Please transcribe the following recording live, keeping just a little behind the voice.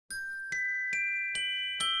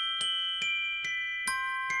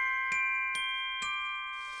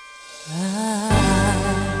I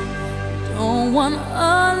don't want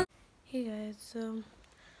to. Hey guys, so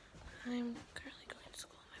I'm currently going to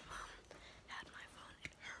school. My mom had my phone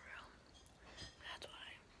in her room. That's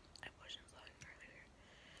why I wasn't vlogging earlier.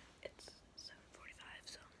 It's 7:45,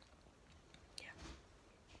 so yeah.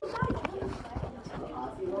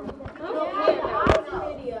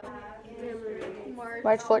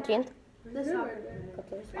 March 14th.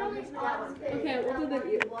 Okay, we'll do the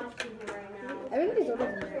view. Everybody's over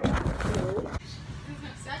there.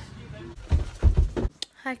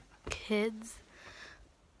 Hi kids.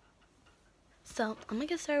 So I'm gonna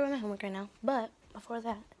get started with my homework right now, but before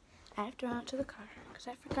that I have to run out to the car because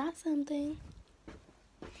I forgot something.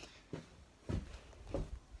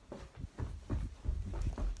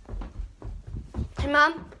 Hey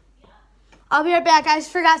Mom, I'll be right back. I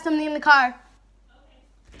just forgot something in the car.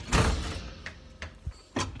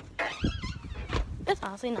 It's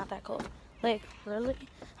honestly not that cold. Like, literally,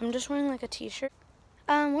 I'm just wearing like a t-shirt.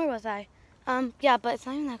 Where was I? Yeah, but it's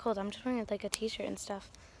not even that cold. I'm just wearing like a t-shirt and stuff.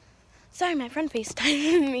 Sorry, my friend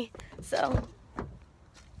FaceTimed me. So,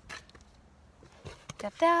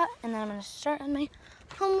 got that, and then I'm gonna start on my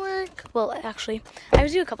homework. Well, actually, I have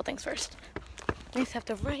to do a couple things first. I just have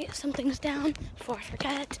to write some things down before I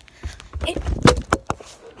forget.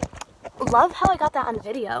 Love how I got that on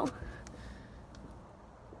video.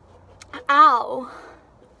 Ow.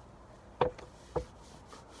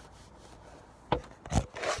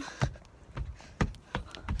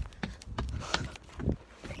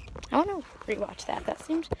 I want to rewatch that. That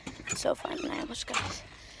seemed so fun, and I almost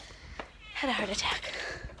had a heart attack.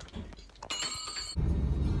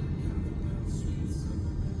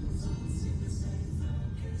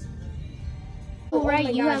 Oh,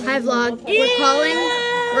 right, you have. Hi vlog. Yeah.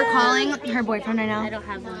 We're calling her boyfriend right now. I don't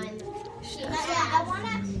have one.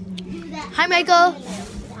 Hi Michael.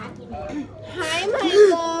 Hi,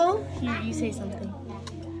 Michael. Here, you say something.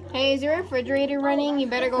 Hey, is your refrigerator running? You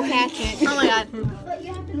better go catch it. Oh my god.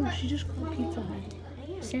 No, she just called Pizza Hut.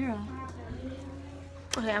 Sarah.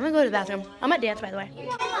 Okay, I'm gonna go to the bathroom. I'm at dance, by the way.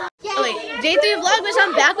 Oh wait, day 3 vlogmas.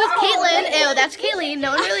 I'm back with Caitlin. Ew, that's Kaylee.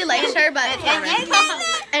 No one really likes her, but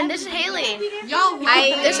and this is Haley.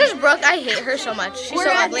 This is Brooke. I hate her so much. She's so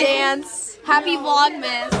ugly. Dance. Happy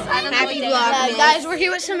vlogmas. Happy vlogmas. Guys, we're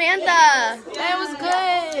here with Samantha. It was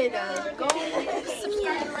good. Go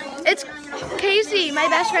subscribe. It's Casey, my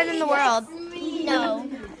best friend in the world. No.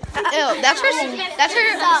 Ew, that's her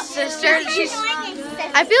sister.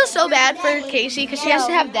 I feel so bad for Casey because she has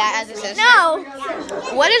to have that as a sister. No.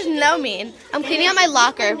 What does no mean? I'm cleaning out my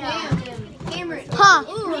locker. Huh.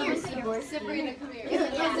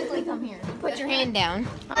 Come here. Put your hand down.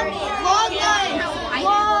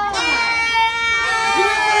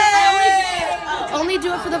 Only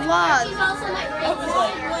do it for the vlog.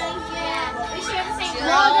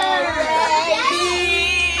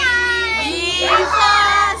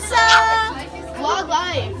 Vlog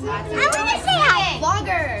life. I want to say hi.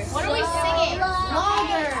 Vlogger. What are we singing?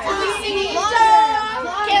 Vlogger. What are we singing? Vlogger.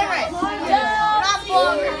 Cameron. Not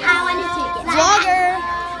vlogger. I want to take it. Vlogger.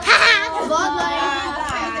 Vlog life.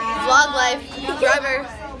 Vlog life. Driver.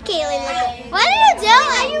 Kaylee, what are you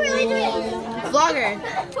doing? Are you really doing? Vlogger.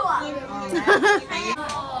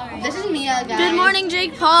 This is Mia, guys. Good morning,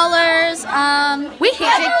 Jake Paulers. We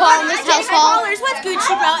hate Jake Paul in this household. What's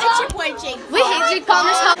Gucci, bro? It's your boy Jake. We hate Jake Paul in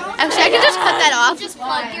this house. Actually, I can just cut that off.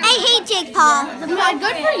 I hate Jake Paul. God,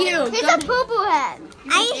 good for you. He's a poo-poo head.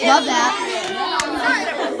 I Love that.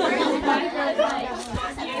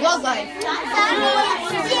 Vlog life.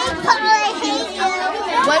 Jake Paul, I hate you.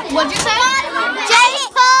 What'd you say? Jake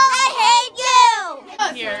Paul, I hate you.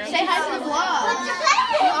 Say hi to the vlog.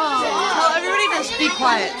 Oh, everybody just be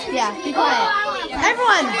quiet. Yeah, be quiet.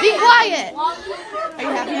 Everyone, be quiet. Are you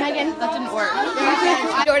happy, Megan? That didn't work.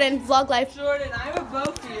 Jordan, vlog life. Jordan, I have a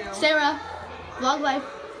vote for you. Sarah, vlog life.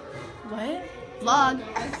 What? Vlog.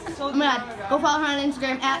 Oh my god, go follow her on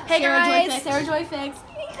Instagram at Sarah Joy Fix.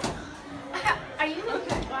 Are you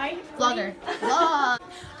okay? Vlogger. Vlog.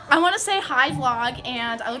 I want to say hi, vlog,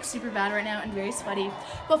 and I look super bad right now and very sweaty.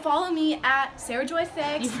 But follow me at Sarah Joy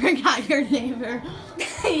Fix. You forgot your neighbor.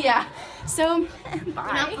 Yeah. So, You're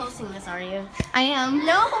bye. not posting this, are you? I am.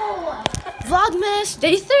 No. Vlogmas,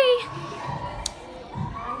 day 3.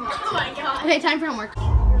 Oh my god. Okay, time for homework.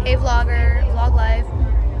 Hey vlogger, vlog life.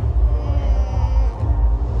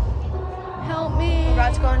 Help me. We're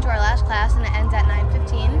about to go into our last class and it ends at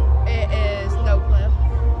 9:15. It is no clue.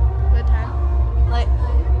 What time? Like,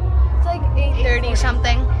 it's like 8:30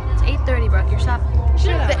 something. It's 8:30, Brooke. You're stop.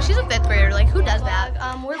 She's a 5th grader. Like, who does that?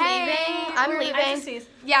 We're leaving. I'm leaving.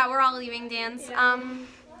 Yeah, we're all leaving, dance.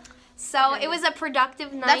 So it was a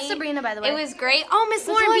productive night. That's Sabrina, by the way. It was great. Oh, Miss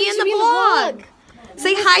Lauren, Lauren, be you in should the be in the vlog.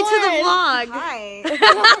 Say hi to the vlog.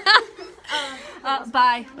 Hi.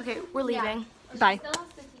 Bye. Okay, we're leaving. Bye.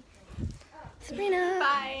 Sabrina.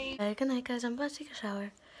 Bye. Good night, guys. I'm about to take a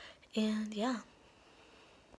shower. And yeah.